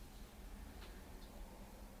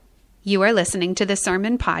You are listening to the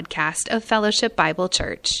sermon podcast of Fellowship Bible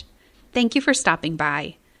Church. Thank you for stopping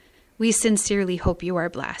by. We sincerely hope you are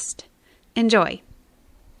blessed. Enjoy.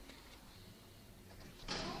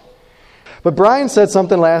 But Brian said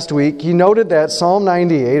something last week. He noted that Psalm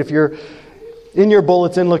 98, if you're in your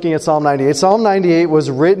bulletin looking at Psalm 98, Psalm 98 was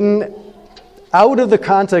written out of the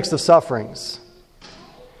context of sufferings.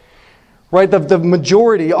 Right, the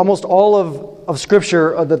majority, almost all of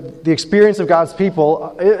Scripture, the experience of God's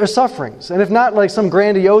people are sufferings. And if not like some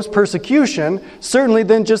grandiose persecution, certainly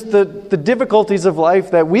then just the difficulties of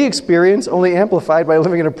life that we experience, only amplified by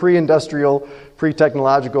living in a pre-industrial,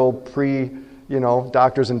 pre-technological,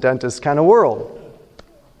 doctors and dentists kind of world.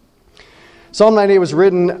 Psalm 98 was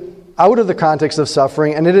written out of the context of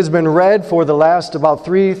suffering, and it has been read for the last about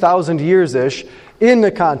 3,000 years-ish in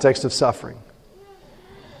the context of suffering.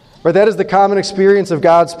 But that is the common experience of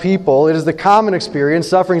God's people. It is the common experience.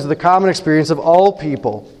 Sufferings are the common experience of all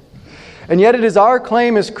people. And yet it is our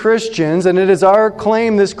claim as Christians, and it is our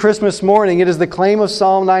claim this Christmas morning, it is the claim of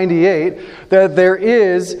Psalm 98, that there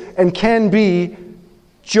is and can be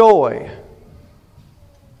joy.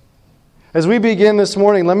 As we begin this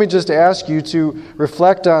morning, let me just ask you to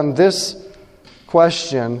reflect on this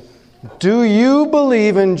question. Do you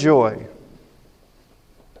believe in joy?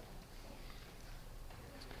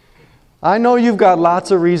 I know you've got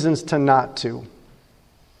lots of reasons to not to.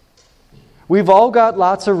 We've all got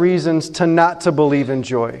lots of reasons to not to believe in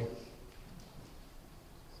joy.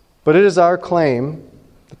 But it is our claim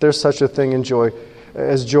that there's such a thing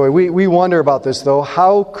as joy. We wonder about this, though.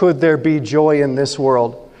 How could there be joy in this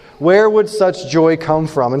world? Where would such joy come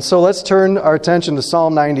from? And so let's turn our attention to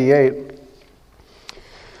Psalm 98.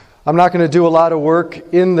 I'm not going to do a lot of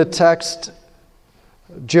work in the text.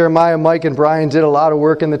 Jeremiah, Mike, and Brian did a lot of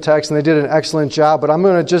work in the text, and they did an excellent job. But I'm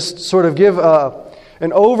going to just sort of give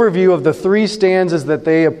an overview of the three stanzas that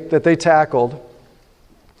they tackled.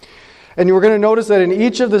 And you're going to notice that in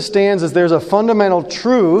each of the stanzas, there's a fundamental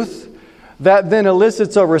truth that then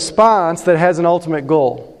elicits a response that has an ultimate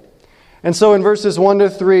goal. And so in verses 1 to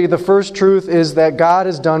 3, the first truth is that God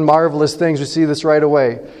has done marvelous things. We see this right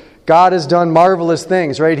away. God has done marvelous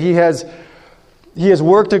things, right? He has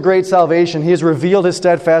worked a great salvation. He has revealed His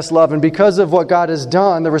steadfast love. And because of what God has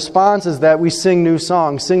done, the response is that we sing new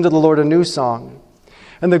songs, sing to the Lord a new song.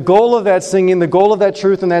 And the goal of that singing, the goal of that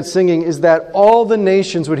truth and that singing is that all the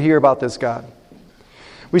nations would hear about this God.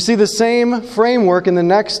 We see the same framework in the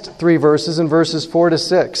next three verses, in verses 4 to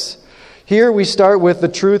 6. Here we start with the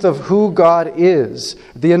truth of who God is.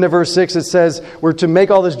 At the end of verse 6 it says, we're to make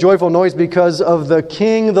all this joyful noise because of the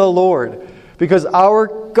King, the Lord. Because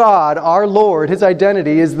our God, our Lord, His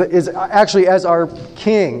identity is actually as our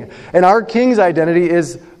King. And our King's identity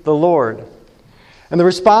is the Lord. And the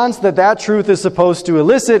response that truth is supposed to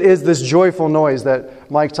elicit is this joyful noise that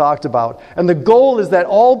Mike talked about. And the goal is that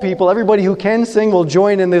all people, everybody who can sing, will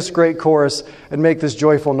join in this great chorus and make this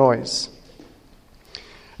joyful noise.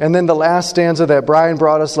 And then the last stanza that Brian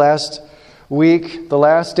brought us last week, the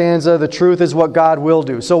last stanza, the truth is what God will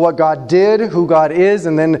do. So what God did, who God is,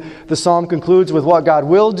 and then the psalm concludes with what God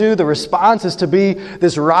will do. The response is to be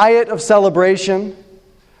this riot of celebration.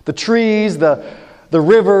 The trees, the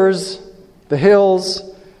rivers, the hills.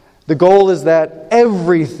 The goal is that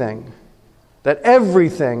everything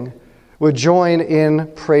would join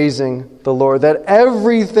in praising the Lord. That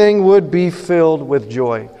everything would be filled with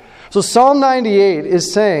joy. So Psalm 98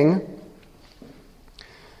 is saying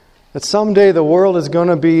that someday the world is going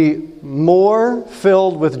to be more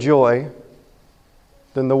filled with joy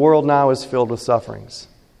than the world now is filled with sufferings.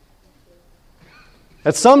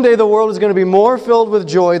 That someday the world is going to be more filled with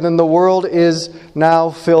joy than the world is now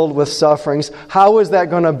filled with sufferings. How is that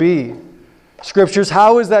going to be? Scriptures,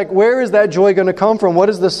 where is that joy going to come from? What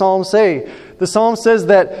does the psalm say? The psalm says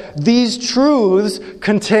that these truths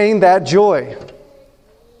contain that joy.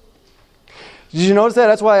 Did you notice that?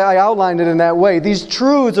 That's why I outlined it in that way. These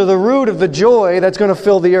truths are the root of the joy that's going to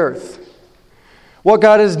fill the earth. What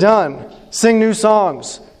God has done. Sing new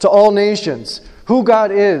songs to all nations. Who God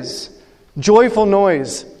is. Joyful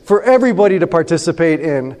noise for everybody to participate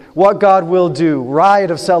in. What God will do.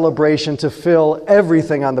 Riot of celebration to fill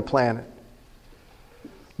everything on the planet.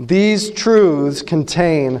 These truths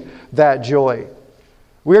contain that joy.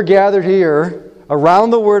 We're gathered here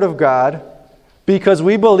around the Word of God because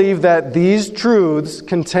we believe that these truths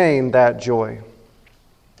contain that joy.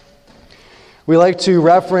 We like to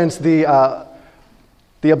reference the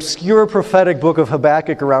obscure prophetic book of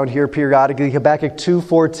Habakkuk around here periodically. Habakkuk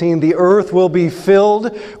 2:14. The earth will be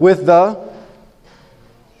filled with the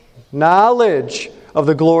knowledge of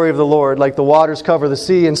the glory of the Lord, like the waters cover the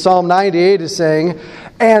sea. And Psalm 98 is saying,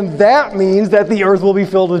 and that means that the earth will be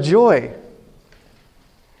filled with joy.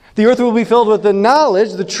 The earth will be filled with the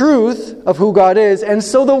knowledge, the truth of who God is, and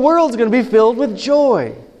so the world's going to be filled with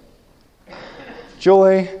joy.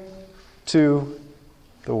 Joy to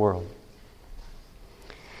the world.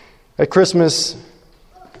 At Christmas,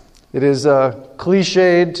 it is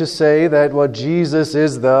cliched to say that what Jesus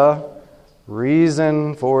is the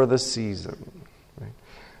reason for the season. Right?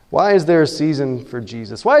 Why is there a season for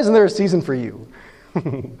Jesus? Why isn't there a season for you?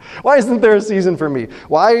 Why isn't there a season for me?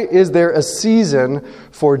 Why is there a season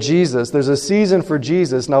for Jesus? There's a season for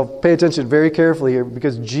Jesus. Now pay attention very carefully here,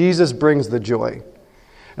 because Jesus brings the joy.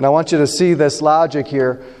 And I want you to see this logic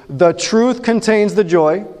here. The truth contains the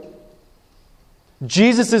joy.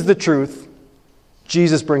 Jesus is the truth.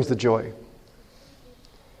 Jesus brings the joy.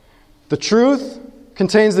 The truth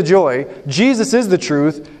contains the joy. Jesus is the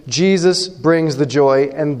truth. Jesus brings the joy.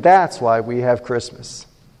 And that's why we have Christmas.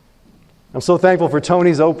 I'm so thankful for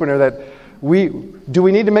Tony's opener that do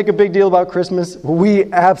we need to make a big deal about Christmas? We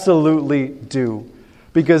absolutely do.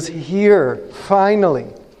 Because here, finally,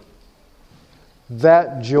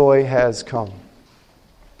 that joy has come.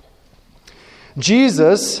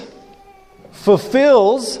 Jesus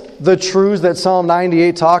fulfills the truths that Psalm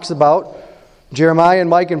 98 talks about. Jeremiah and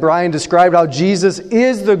Mike and Brian described how Jesus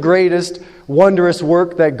is the greatest wondrous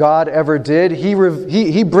work that God ever did.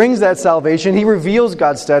 He brings that salvation. He reveals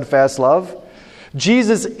God's steadfast love.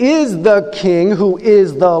 Jesus is the King who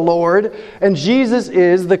is the Lord. And Jesus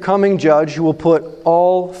is the coming judge who will put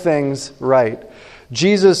all things right.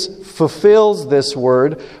 Jesus fulfills this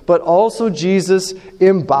word, but also Jesus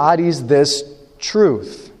embodies this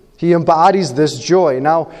truth. He embodies this joy.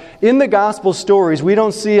 Now, in the gospel stories, we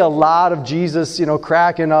don't see a lot of Jesus,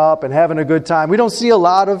 cracking up and having a good time. We don't see a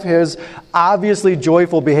lot of his obviously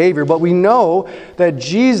joyful behavior, but we know that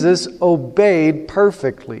Jesus obeyed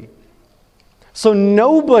perfectly. So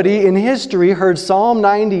nobody in history heard Psalm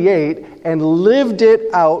 98 and lived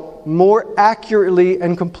it out more accurately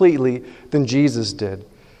and completely than Jesus did.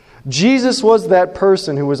 Jesus was that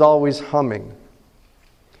person who was always humming.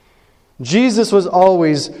 Jesus was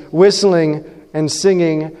always whistling and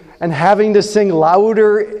singing and having to sing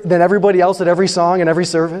louder than everybody else at every song and every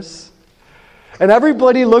service. And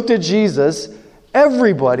everybody looked at Jesus,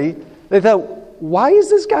 they thought, why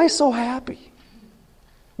is this guy so happy?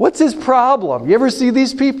 What's his problem? You ever see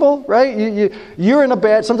these people, right?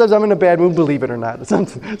 Sometimes I'm in a bad mood, believe it or not.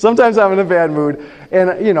 Sometimes I'm in a bad mood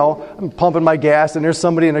and, I'm pumping my gas and there's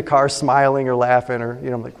somebody in a car smiling or laughing or,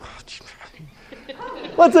 I'm like,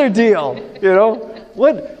 what's their deal?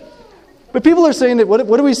 But people are saying that.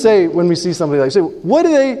 What do we say when we see somebody like? Say, what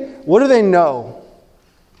do they know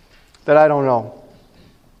that I don't know?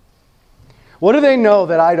 What do they know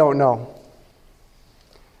that I don't know?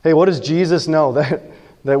 Hey, what does Jesus know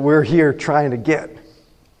that we're here trying to get?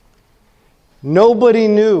 Nobody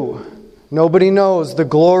knew. Nobody knows the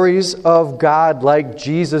glories of God like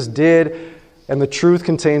Jesus did. And the truth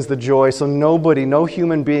contains the joy. So no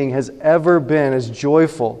human being has ever been as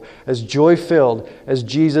joyful, as joy-filled as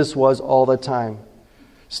Jesus was all the time.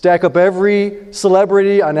 Stack up every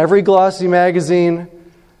celebrity on every glossy magazine.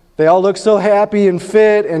 They all look so happy and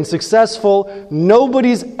fit and successful.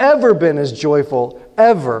 Nobody's ever been as joyful,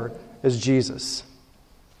 ever, as Jesus.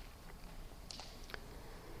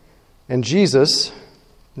 And Jesus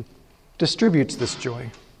distributes this joy.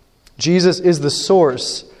 Jesus is the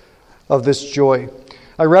source of this joy.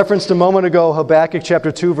 I referenced a moment ago Habakkuk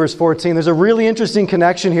chapter 2 verse 14. There's a really interesting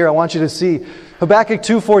connection here I want you to see. Habakkuk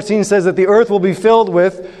 2:14 says that the earth will be filled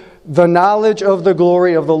with the knowledge of the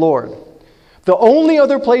glory of the Lord. The only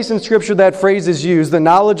other place in Scripture that phrase is used, the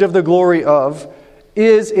knowledge of the glory of,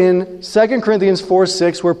 is in 2 Corinthians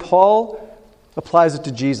 4:6, where Paul applies it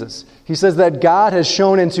to Jesus. He says that God has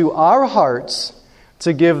shone into our hearts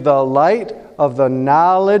to give the light of the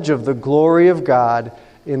knowledge of the glory of God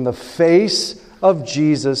in the face of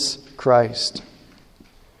Jesus Christ.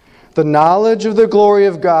 The knowledge of the glory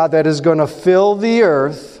of God that is going to fill the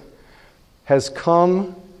earth has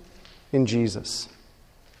come in Jesus.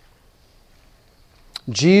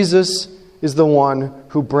 Jesus is the one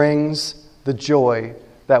who brings the joy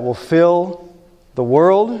that will fill the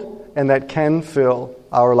world and that can fill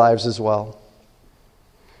our lives as well.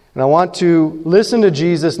 And I want to listen to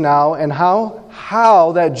Jesus now and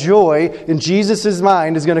how that joy in Jesus'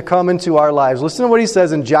 mind is going to come into our lives. Listen to what he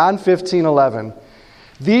says in John 15:11.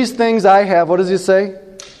 These things I have, what does he say?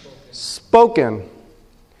 Spoken.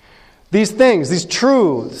 These things, these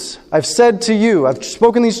truths, I've said to you. I've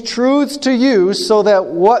spoken these truths to you so that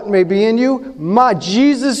what may be in you? My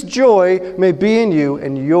Jesus' joy may be in you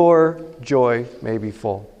and your joy may be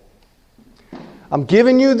full. I'm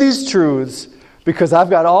giving you these truths because I've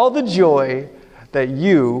got all the joy that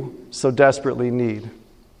you so desperately need.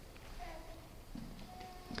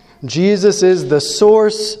 Jesus is the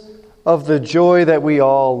source of the joy that we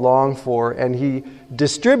all long for, and He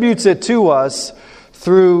distributes it to us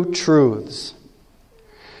through truths.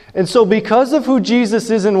 And so because of who Jesus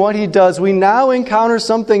is and what He does, we now encounter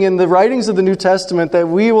something in the writings of the New Testament that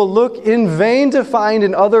we will look in vain to find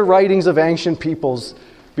in other writings of ancient peoples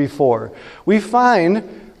before. We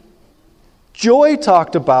find joy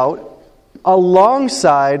talked about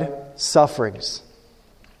alongside sufferings.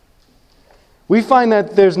 We find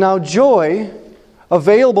that there's now joy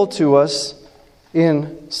available to us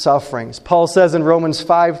in sufferings. Paul says in Romans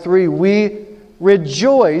 5:3, we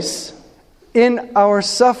rejoice in our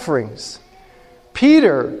sufferings.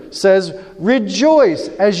 Peter says, rejoice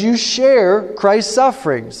as you share Christ's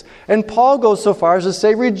sufferings. And Paul goes so far as to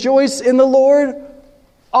say, rejoice in the Lord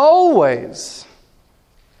always.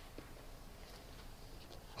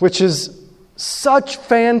 Which is such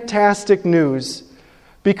fantastic news,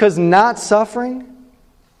 because not suffering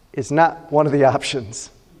is not one of the options.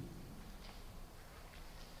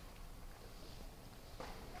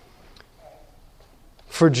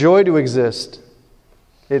 For joy to exist,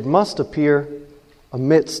 it must appear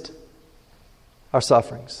amidst our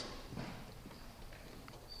sufferings.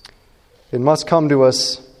 It must come to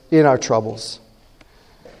us in our troubles.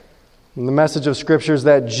 And the message of Scripture is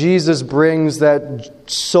that Jesus brings that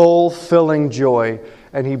soul-filling joy,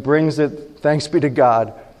 and He brings it, thanks be to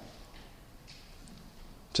God,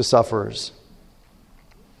 to sufferers.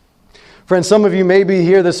 Friends, some of you may be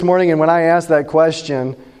here this morning, and when I asked that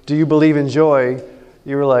question, do you believe in joy?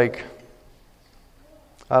 You were like,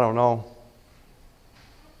 I don't know.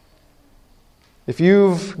 If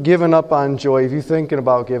you've given up on joy, if you're thinking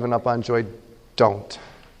about giving up on joy, don't.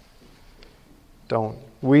 Don't.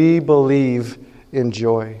 We believe in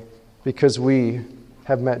joy because we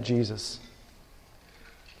have met Jesus.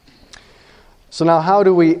 So now how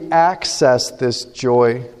do we access this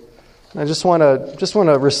joy? I just want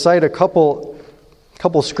to recite a couple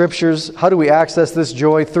scriptures. How do we access this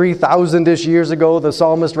joy? 3,000-ish years ago, the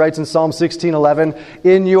psalmist writes in Psalm 16:11,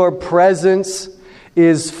 in your presence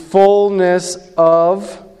is fullness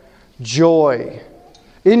of joy.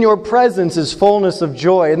 In your presence is fullness of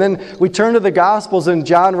joy. And then we turn to the Gospels, and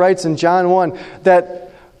John writes in John 1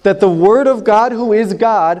 that the Word of God, who is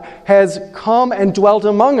God, has come and dwelt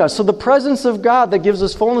among us. So the presence of God that gives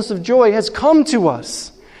us fullness of joy has come to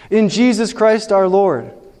us in Jesus Christ our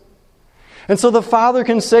Lord. And so the Father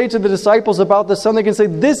can say to the disciples about the Son, they can say,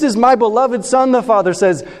 this is my beloved Son, the Father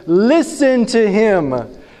says, listen to Him.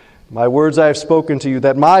 My words I have spoken to you,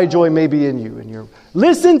 that my joy may be in you.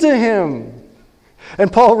 Listen to Him.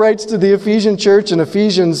 And Paul writes to the Ephesian church in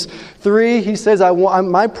Ephesians 3, he says,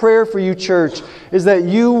 my prayer for you, church, is that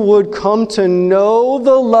you would come to know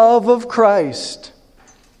the love of Christ.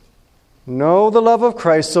 Know the love of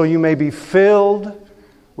Christ so you may be filled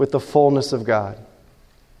with the fullness of God.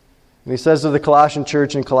 And he says to the Colossian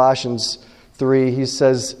church in Colossians 3, he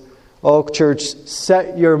says, oh, church,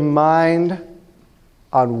 set your mind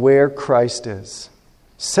on where Christ is.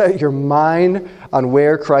 Set your mind on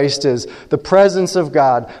where Christ is. The presence of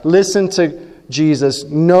God. Listen to Jesus.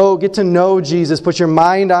 Get to know Jesus. Put your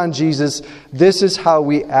mind on Jesus. This is how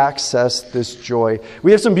we access this joy.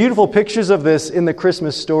 We have some beautiful pictures of this in the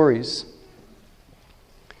Christmas stories.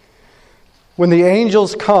 When the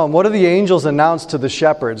angels come, what do the angels announce to the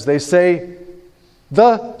shepherds? They say,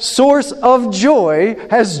 the source of joy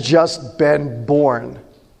has just been born.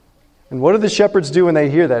 And what do the shepherds do when they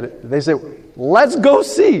hear that? They say, let's go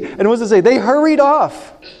see. And what does it say? They hurried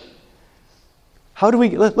off.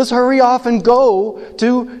 Let's hurry off and go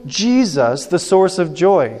to Jesus, the source of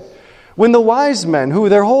joy. When the wise men, who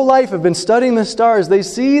their whole life have been studying the stars, they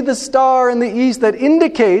see the star in the east that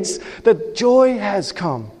indicates that joy has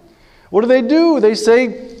come. What do? They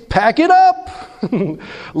say, pack it up.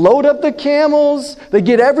 Load up the camels. They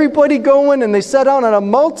get everybody going, and they set out on a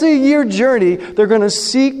multi-year journey. They're going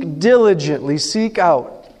to diligently seek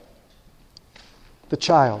out the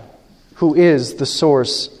child who is the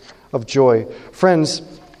source of joy. Friends,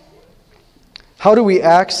 how do we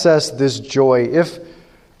access this joy?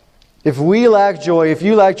 If we lack joy, if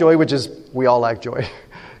you lack joy, which is we all lack joy,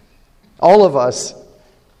 all of us,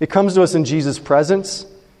 it comes to us in Jesus' presence,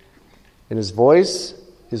 in His voice,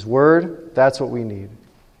 His Word. That's what we need.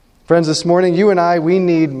 Friends, this morning, you and I, we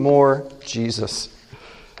need more Jesus.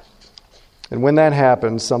 And when that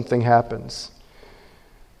happens, something happens.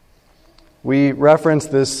 We reference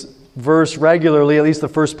this verse regularly, at least the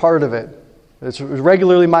first part of it. It's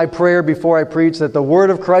regularly my prayer before I preach that the word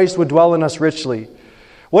of Christ would dwell in us richly.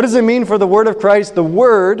 What does it mean for the word of Christ, the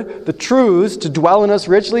word, the truths, to dwell in us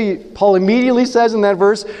richly? Paul immediately says in that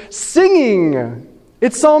verse, singing.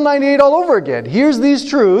 It's Psalm 98 all over again. Here's these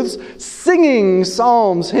truths, singing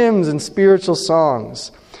psalms, hymns, and spiritual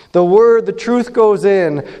songs. The word, the truth goes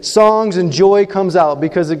in, songs and joy comes out.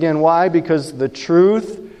 Because again, why? Because the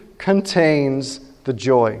truth contains the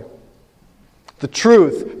joy. The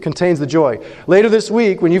truth contains the joy. Later this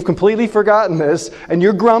week, when you've completely forgotten this and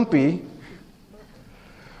you're grumpy,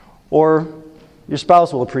 or your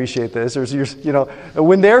spouse will appreciate this, or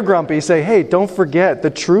when they're grumpy, say, hey, don't forget, the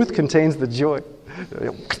truth contains the joy.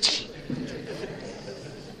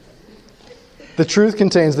 The truth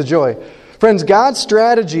contains the joy. Friends, God's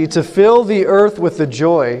strategy to fill the earth with the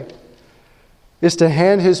joy is to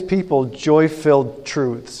hand His people joy-filled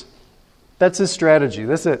truths. That's His strategy.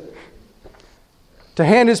 That's it. To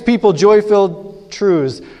hand His people joy-filled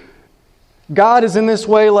truths. God is in this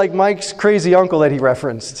way like Mike's crazy uncle that he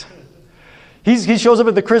referenced. He shows up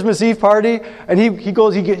at the Christmas Eve party, and he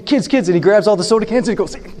goes, kids, and he grabs all the soda cans, and he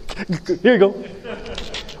goes, here you go.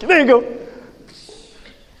 There you go.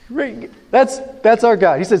 That's our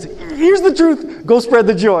God. He says, here's the truth. Go spread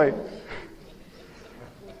the joy.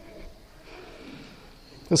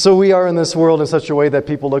 And so we are in this world in such a way that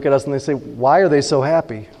people look at us and they say, why are they so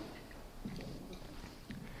happy?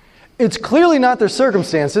 It's clearly not their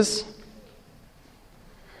circumstances.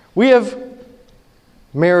 We have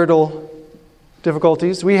marital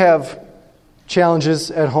difficulties. We have challenges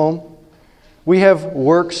at home. We have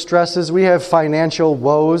work stresses. We have financial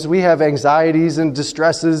woes. We have anxieties and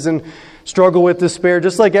distresses and struggle with despair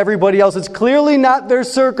just like everybody else. It's clearly not their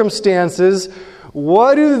circumstances.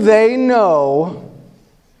 What do they know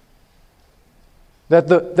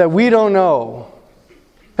that we don't know?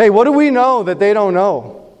 Hey, what do we know that they don't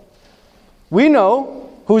know? We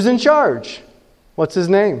know who's in charge. What's His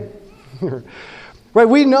name? Right?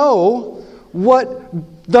 We know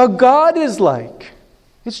what the God is like.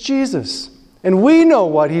 It's Jesus. And we know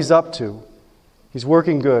what He's up to. He's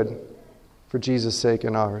working good for Jesus' sake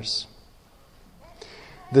and ours.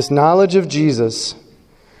 This knowledge of Jesus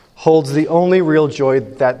holds the only real joy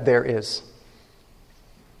that there is.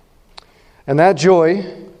 And that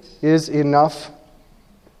joy is enough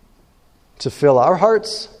to fill our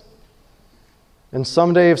hearts. And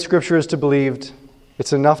someday, if Scripture is to be believed,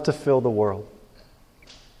 it's enough to fill the world.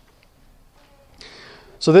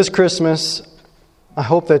 So this Christmas, I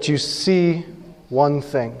hope that you see one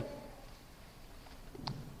thing.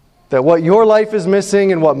 That what your life is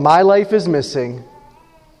missing and what my life is missing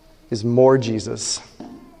is more Jesus.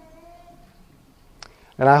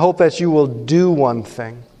 And I hope that you will do one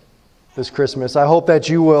thing this Christmas. I hope that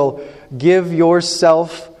you will give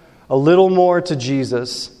yourself a little more to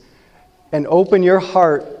Jesus and open your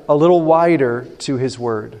heart a little wider to His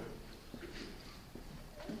Word.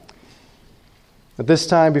 At this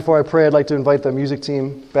time, before I pray, I'd like to invite the music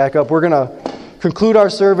team back up. We're going to conclude our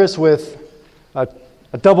service with a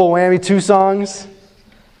double whammy, 2 songs.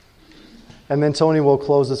 And then Tony will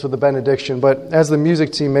close us with a benediction. But as the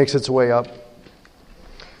music team makes its way up,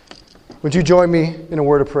 would you join me in a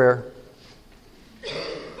word of prayer?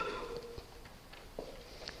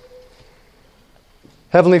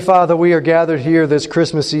 Heavenly Father, we are gathered here this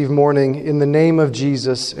Christmas Eve morning in the name of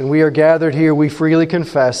Jesus. And we are gathered here, we freely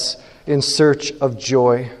confess, in search of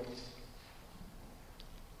joy.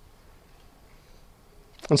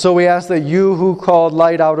 And so we ask that you who called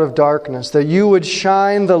light out of darkness, that you would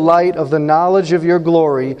shine the light of the knowledge of your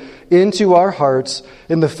glory into our hearts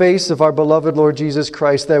in the face of our beloved Lord Jesus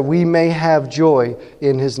Christ, that we may have joy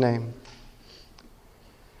in His name.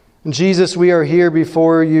 And Jesus, we are here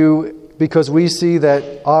before you because we see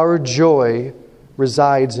that our joy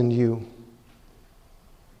resides in you.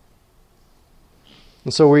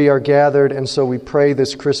 And so we are gathered, and so we pray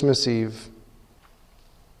this Christmas Eve.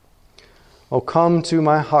 Oh, come to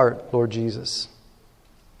my heart, Lord Jesus.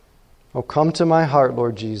 Oh, come to my heart,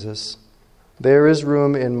 Lord Jesus. There is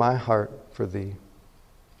room in my heart for Thee.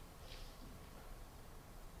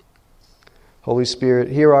 Holy Spirit,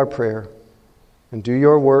 hear our prayer and do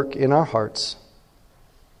your work in our hearts.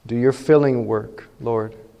 Do your filling work,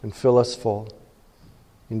 Lord, and fill us full.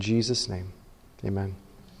 In Jesus' name, amen.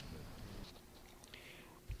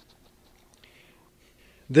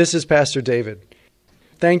 This is Pastor David.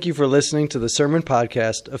 Thank you for listening to the Sermon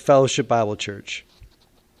Podcast of Fellowship Bible Church.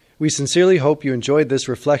 We sincerely hope you enjoyed this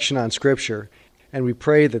reflection on Scripture, and we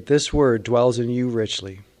pray that this word dwells in you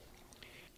richly.